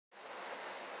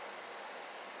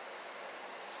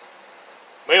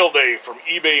Mail day from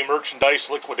eBay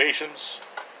merchandise liquidations,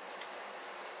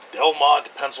 Delmont,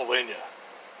 Pennsylvania.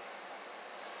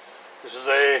 This is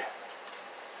a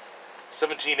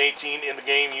 17-18 in the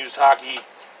game used hockey.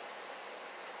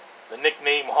 The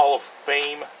nickname Hall of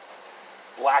Fame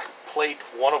black plate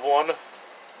 1 of 1.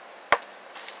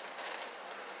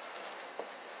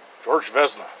 George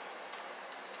Vezina.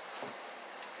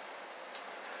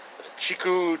 The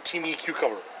Chico Teamy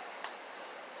Cucumber.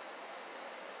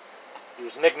 He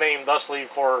was nicknamed thusly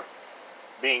for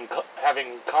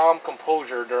having calm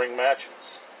composure during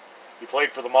matches. He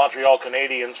played for the Montreal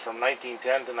Canadiens from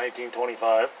 1910 to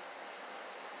 1925,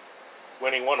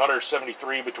 winning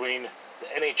 173 between the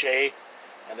NHA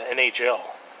and the NHL,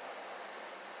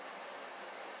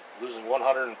 losing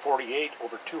 148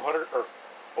 over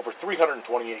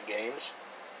 328 games.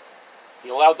 He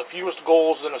allowed the fewest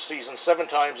goals in a season 7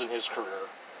 times in his career.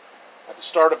 At the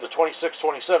start of the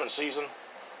 26-27 season,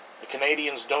 the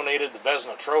Canadiens donated the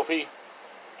Vezina Trophy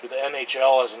to the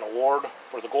NHL as an award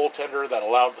for the goaltender that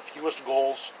allowed the fewest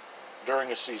goals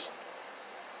during a season.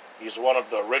 He is one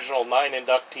of the original 9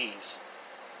 inductees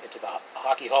into the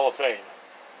Hockey Hall of Fame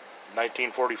in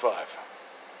 1945.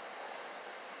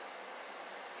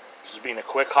 This has been a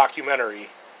quick Hocumentary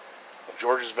of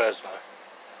George Vezina.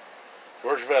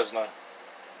 George Vezina,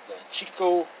 the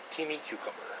Chico Teamy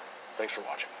Cucumber. Thanks for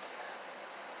watching.